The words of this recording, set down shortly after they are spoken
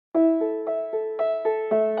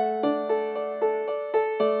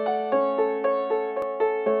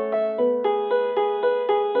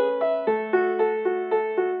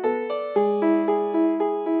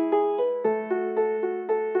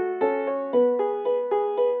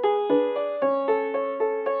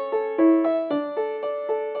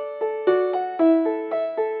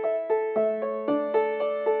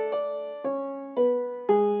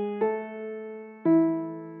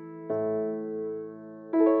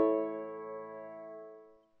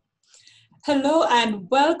Hello and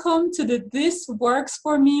welcome to the This Works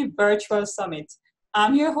For Me Virtual Summit.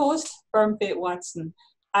 I'm your host, Faith Watson.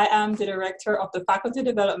 I am the director of the Faculty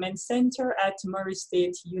Development Center at Murray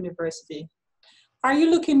State University. Are you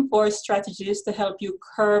looking for strategies to help you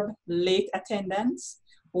curb late attendance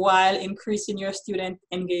while increasing your student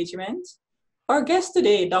engagement? Our guest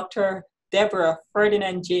today, Dr. Debra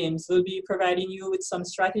Ferdinand-James, will be providing you with some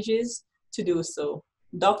strategies to do so.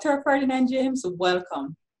 Dr. Ferdinand-James,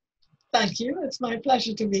 welcome. Thank you. It's my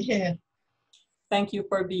pleasure to be here. Thank you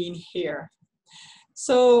for being here.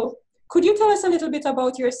 So, could you tell us a little bit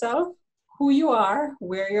about yourself, who you are,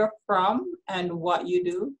 where you're from, and what you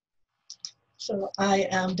do? So, I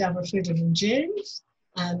am Debra Ferdinand-James,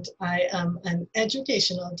 and I am an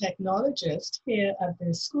educational technologist here at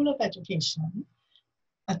the School of Education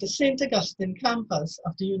at the St. Augustine Campus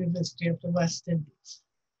of the University of the West Indies.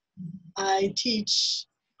 I teach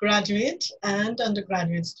graduate and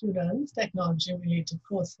undergraduate students technology-related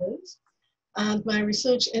courses, and my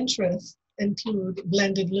research interests include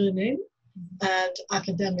blended learning and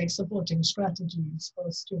academic supporting strategies for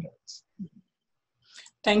students.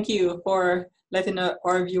 Thank you for letting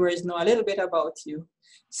our viewers know a little bit about you.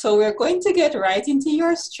 So we're going to get right into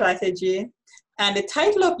your strategy, and the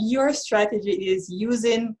title of your strategy is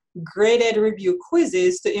Using Graded Review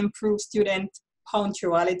Quizzes to Improve Student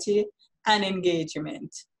Punctuality and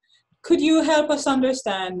Engagement. Could you help us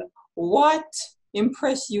understand what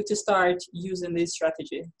impressed you to start using these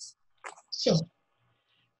strategies? Sure.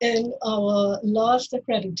 In our last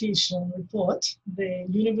accreditation report, the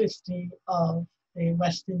University of the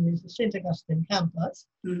West Indies, the St. Augustine Campus,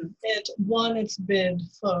 it won its bid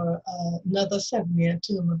for another 7-year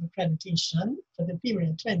term of accreditation for the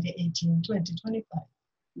period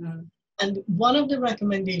 2018-2025. And one of the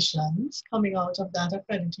recommendations coming out of that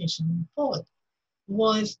accreditation report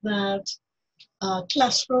was that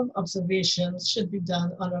classroom observations should be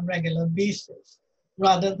done on a regular basis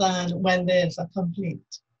rather than when there's a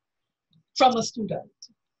complaint from a student.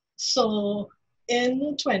 So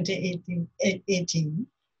in 2018,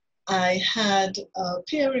 I had a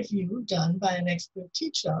peer review done by an expert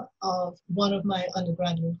teacher of one of my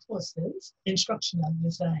undergraduate courses, instructional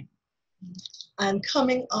design. And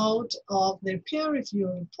coming out of the peer review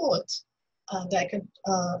report, and I could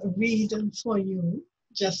read for you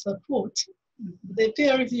just a quote. The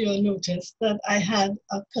peer reviewer noticed that I had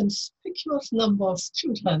a conspicuous number of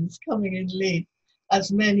students coming in late,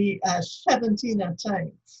 as many as 17 at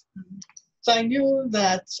times. So I knew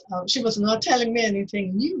that she was not telling me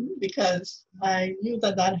anything new, because I knew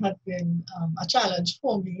that that had been a challenge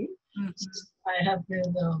for me. I have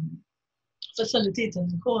been facilitating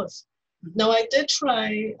the course. Now, I did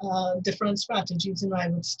try different strategies. I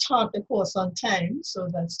would start the course on time so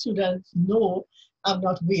that students know I'm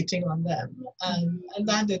not waiting on them. And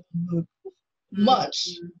that didn't work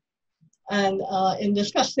much. And in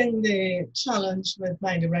discussing the challenge with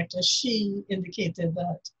my director, she indicated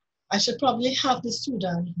that I should probably have the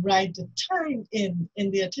student write the time in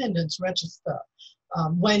the attendance register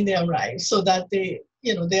when they arrive, so that they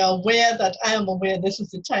are aware that I am aware this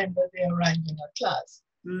is the time that they arrive in our class.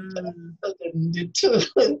 But didn't deter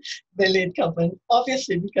the late couple,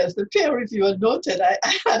 obviously, because the peer reviewer noted I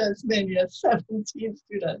had as many as 17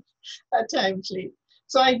 students at times late.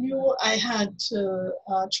 So I knew I had to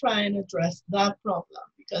try and address that problem,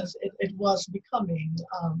 because it was becoming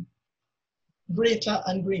greater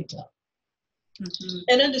and greater.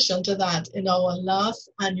 In addition to that, in our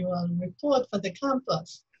last annual report for the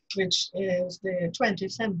campus, which is the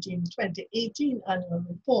 2017-2018 annual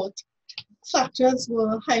report, factors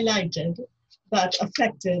were highlighted that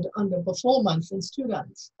affected underperformance in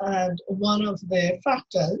students. And one of the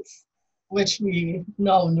factors, which we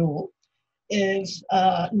now know, is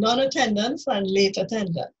non-attendance and late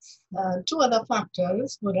attendance. Two other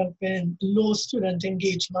factors would have been low student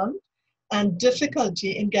engagement and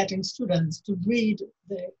difficulty in getting students to read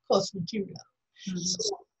the course material.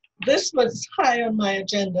 So this was high on my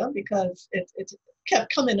agenda, because it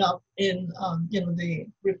kept coming up in the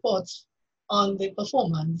reports on the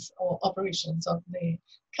performance or operations of the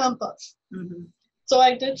campus. So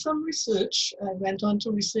I did some research. I went on to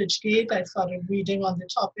ResearchGate. I started reading on the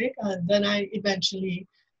topic, and then I eventually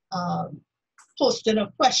posted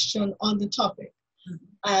a question on the topic.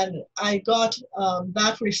 And I got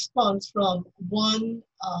that response from one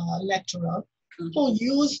lecturer who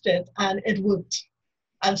used it, and it worked.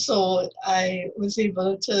 And so I was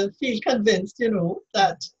able to feel convinced,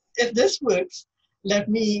 that if this works, let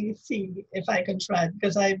me see if I can try it,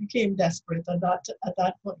 because I became desperate at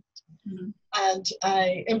that point. And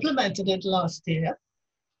I implemented it last year.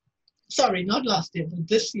 Sorry, not last year, but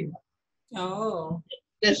this year. Oh.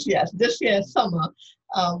 This year summer.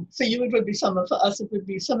 For you it would be summer. For us it would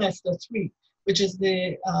be semester 3, which is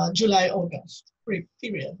the July-August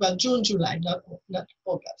period. Well, June, July, not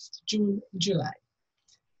August. June, July.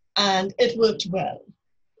 And it worked well.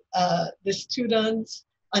 The students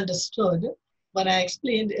understood when I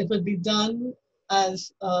explained it would be done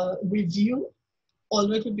as a review,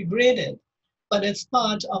 although it would be graded, but it's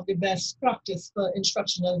part of the best practice for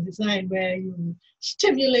instructional design, where you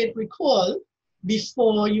stimulate recall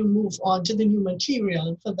before you move on to the new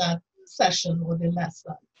material for that session or the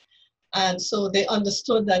lesson. And so they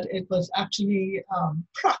understood that it was actually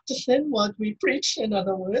practicing what we preach, in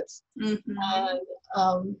other words. Mm-hmm.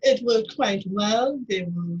 And it worked quite well. They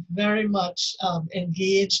were very much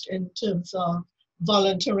engaged in terms of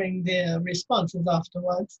volunteering their responses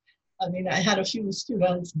afterwards. I mean, I had a few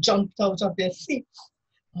students jumped out of their seats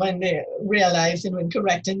when they realized, when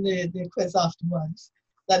correcting the quiz afterwards,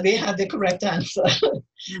 that they had the correct answer.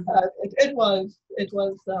 It was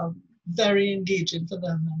very engaging for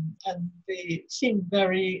them, and they seemed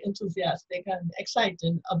very enthusiastic and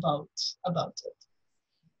excited about it.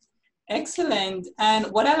 Excellent. And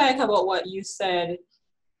what I like about what you said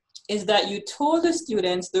is that you told the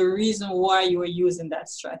students the reason why you were using that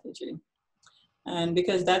strategy. And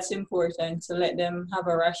because that's important, to let them have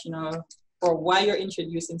a rationale for why you're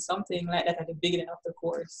introducing something like that at the beginning of the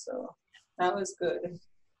course. So that was good.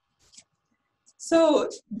 So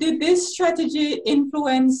did this strategy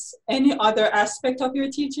influence any other aspect of your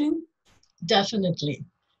teaching? Definitely.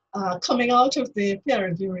 Coming out of the peer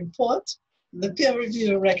review report, the peer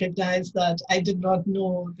reviewer recognized that I did not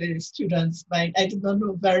know the students I did not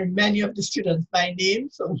know very many of the students by name.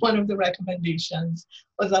 So one of the recommendations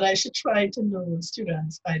was that I should try to know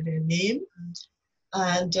students by their name.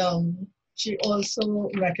 And she also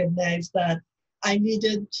recognized that I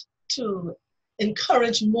needed to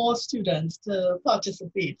encourage more students to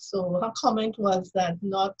participate. So her comment was that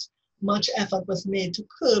not much effort was made to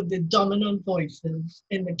curb the dominant voices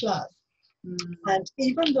in the class. And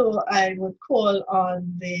even though I would call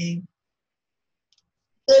on the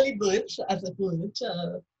early birds, as it were,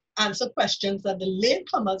 to answer questions that the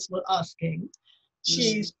latecomers were asking,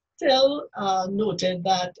 she still noted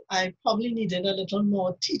that I probably needed a little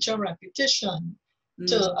more teacher repetition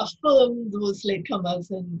to affirm those latecomers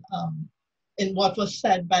in what was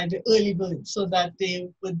said by the early birds, so that they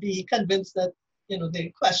would be convinced that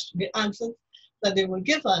the answers that they were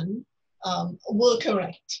given were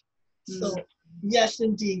correct. So yes,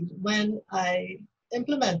 indeed, when I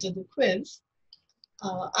implemented the quiz,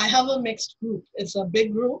 I have a mixed group. It's a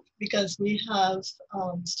big group because we have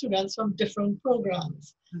students from different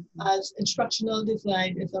programs, as instructional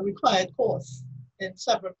design is a required course in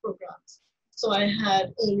several programs. So I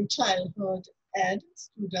had early childhood ed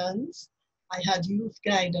students, I had youth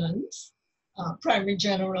guidance, primary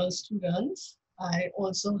general students. I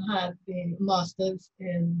also had the master's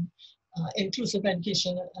in inclusive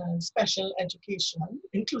education and special education,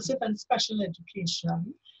 inclusive and special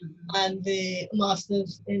education, and the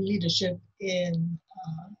master's in leadership in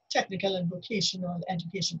technical and vocational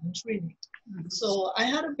education and training. So I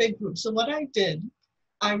had a big group. So what I did,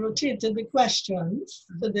 I rotated the questions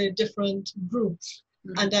to the different groups,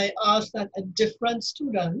 and I asked that a different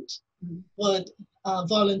student would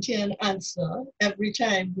volunteer an answer every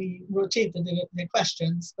time we rotated the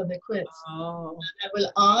questions for the quiz. Oh. I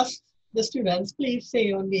will ask the students, please say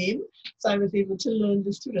your name. So I was able to learn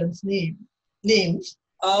the students' names.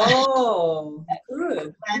 Oh,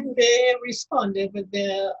 good. And they responded with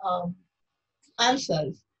their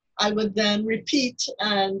answers. I would then repeat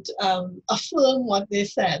and affirm what they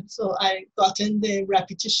said. So I got in the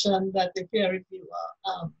repetition that the peer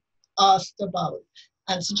reviewer asked about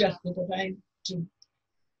and suggested that I do.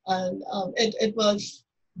 And it was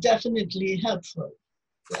definitely helpful.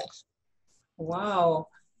 Yes. Wow,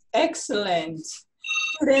 excellent.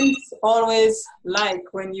 Students always like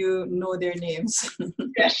when you know their names.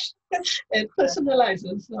 Yes, it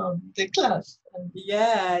personalizes the class. And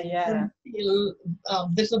and feel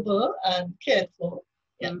visible and cared for.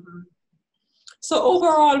 Yeah. So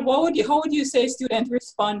overall, how would you say students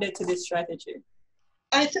responded to this strategy?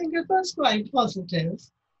 I think it was quite positive.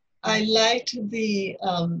 I liked the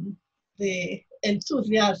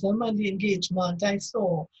enthusiasm and the engagement I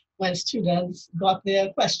saw when students got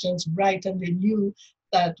their questions right and they knew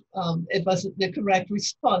that it was the correct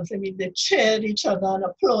response. I mean, they cheered each other and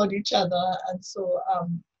applauded each other. And so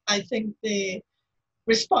I think they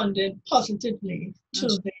responded positively to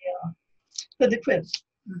the quiz.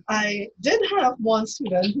 I did have one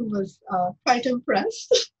student who was quite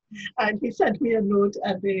impressed, and he sent me a note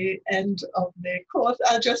at the end of the course.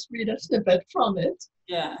 I'll just read a snippet from it.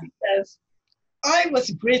 Yeah. It says, I was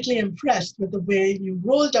greatly impressed with the way you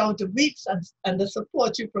rolled out the weeks and the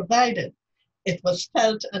support you provided. It was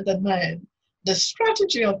felt and admired. The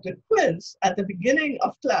strategy of the quiz at the beginning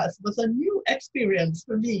of class was a new experience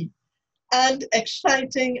for me and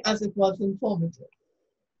exciting as it was informative.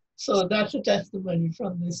 So that's a testimony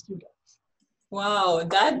from the students. Wow,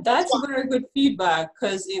 that's very good feedback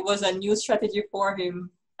because it was a new strategy for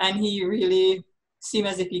him and he really seemed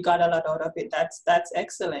as if he got a lot out of it. That's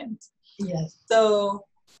excellent. Yes. So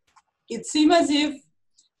it seemed as if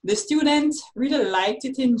the students really liked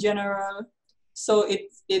it in general. So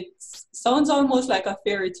it sounds almost like a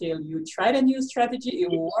fairy tale. You tried a new strategy, it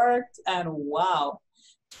worked, and wow.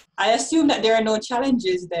 I assume that there are no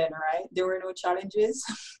challenges then, right? There were no challenges?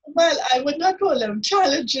 Well, I would not call them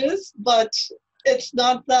challenges, but it's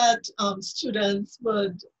not that students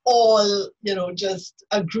would all, just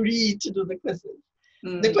agree to do the quizzes.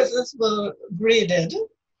 Mm. The quizzes were graded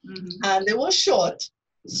and they were short.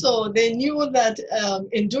 So they knew that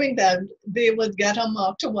in doing them, they would get a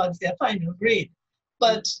mark towards their final grade.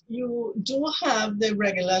 But you do have the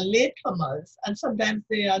regular latecomers, and sometimes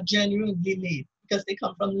they are genuinely late because they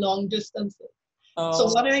come from long distances. Oh. So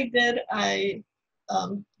what I did, I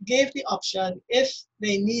gave the option if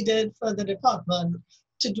they needed for the department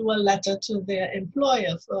to do a letter to their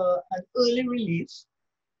employer for an early release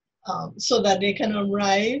so that they can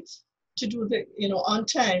arrive to do the, on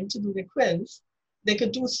time to do the quiz. They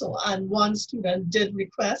could do so. And one student did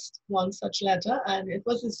request one such letter and it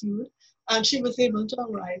was issued and she was able to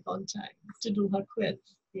arrive on time to do her quiz.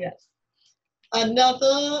 Yes.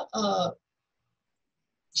 Another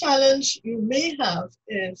challenge you may have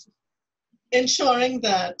is ensuring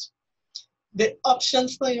that the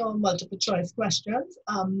options for your multiple choice questions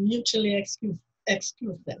are mutually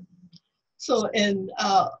exclusive. So in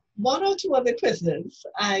one or two of the quizzes,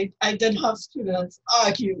 I did have students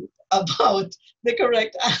argue about the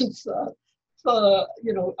correct answer for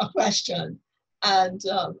a question. And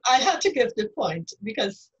I had to give the point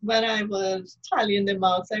because when I was tallying the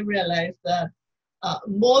marks, I realized that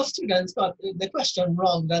more students got the question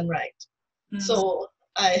wrong than right. Mm-hmm. So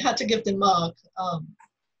I had to give the mark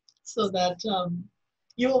so that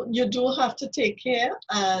you do have to take care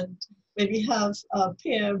and maybe have a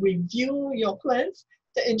peer review your quiz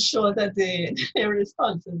to ensure that the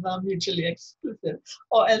responses are mutually exclusive,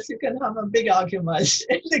 or else you can have a big argument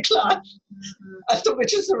in the class as to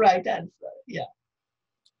which is the right answer. Yeah.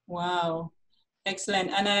 Wow,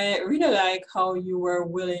 excellent. And I really like how you were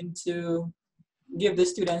willing to give the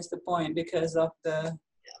students the point because of the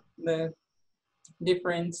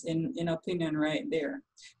difference in opinion right there.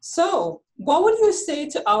 So what would you say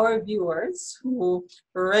to our viewers who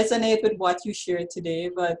resonate with what you shared today,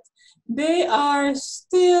 but they are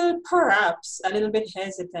still perhaps a little bit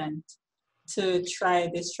hesitant to try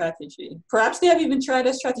this strategy? Perhaps they have even tried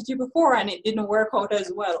a strategy before and it didn't work out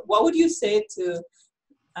as well. What would you say to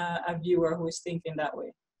a viewer who is thinking that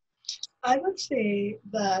way? I would say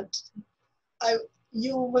that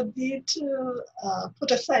you would need to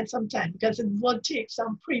put aside some time because it would take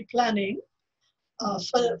some pre-planning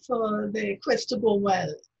for the quiz to go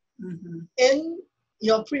well. Mm-hmm. In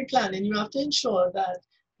your pre-planning, you have to ensure that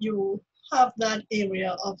you have that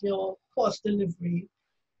area of your course delivery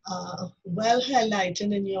well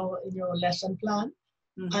highlighted in your lesson plan.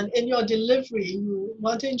 Mm-hmm. And in your delivery, you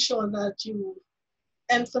want to ensure that you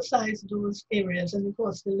emphasize those areas in the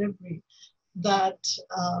course delivery that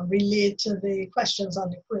relate to the questions on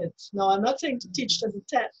the quiz. Now, I'm not saying to teach to the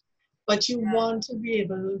test, but you want to be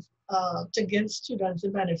able to give students the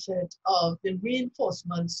benefit of the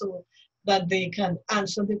reinforcement so that they can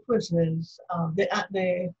answer the quizzes,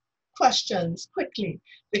 the questions quickly,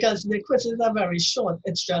 because the quizzes are very short.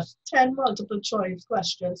 It's just 10 multiple choice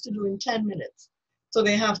questions to do in 10 minutes. So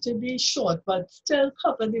they have to be short, but still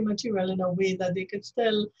cover the material in a way that they could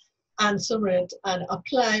still answer it and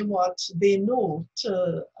apply what they know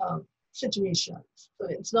to situations. So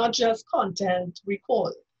it's not just content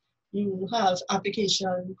recall. You have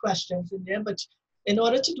application questions in there, but in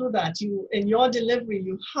order to do that, in your delivery,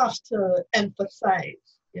 you have to emphasize,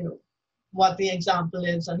 what the example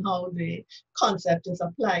is and how the concept is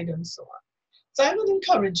applied and so on. So I would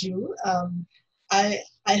encourage you. I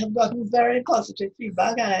have gotten very positive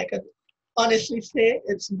feedback and I could honestly say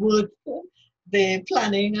it's worth the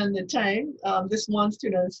planning and the time. This one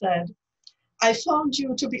student said, I found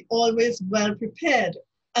you to be always well prepared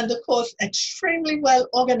and the course extremely well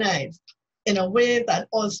organized in a way that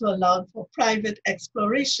also allowed for private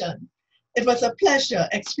exploration. It was a pleasure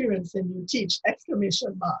experiencing you teach,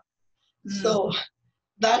 exclamation mark. So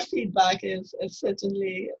that feedback is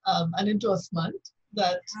certainly an endorsement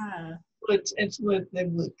that it's worth the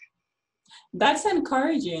work. That's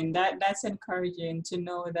encouraging. That's encouraging to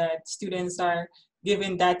know that students are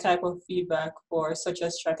giving that type of feedback for such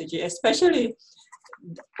a strategy, especially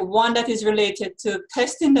one that is related to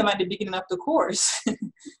testing them at the beginning of the course.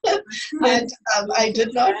 And I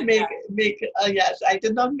did not I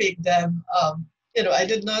did not make them, I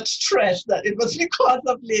did not stress that it was because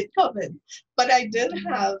of late coming, but I did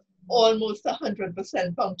have almost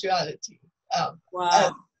 100% punctuality. As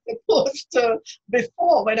Wow. opposed to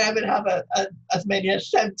before, when I would have as many as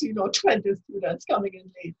 17 or 20 students coming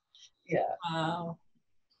in late. Yeah. Wow.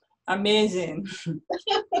 Amazing.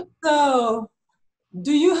 So,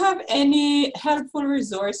 do you have any helpful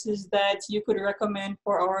resources that you could recommend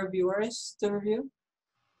for our viewers to review?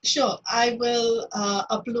 Sure, I will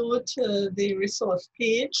upload to the resource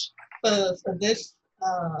page for this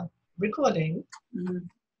recording. Mm-hmm.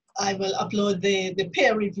 I will upload the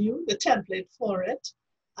peer review, the template for it,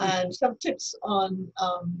 and some tips on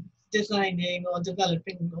designing or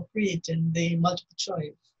developing or creating the multiple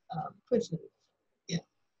choice quizzes. Yeah.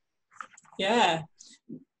 Yeah,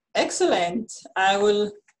 excellent. I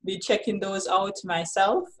will be checking those out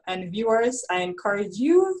myself, and viewers, I encourage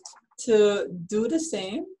you to do the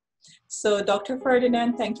same. So, Dr.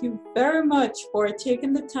 Ferdinand, thank you very much for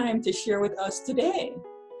taking the time to share with us today.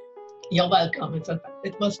 You're welcome.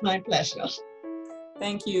 It was my pleasure.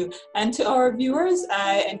 Thank you. And to our viewers,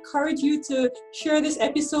 I encourage you to share this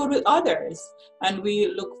episode with others. And we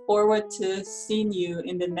look forward to seeing you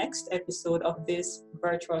in the next episode of this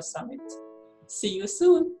virtual summit. See you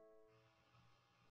soon.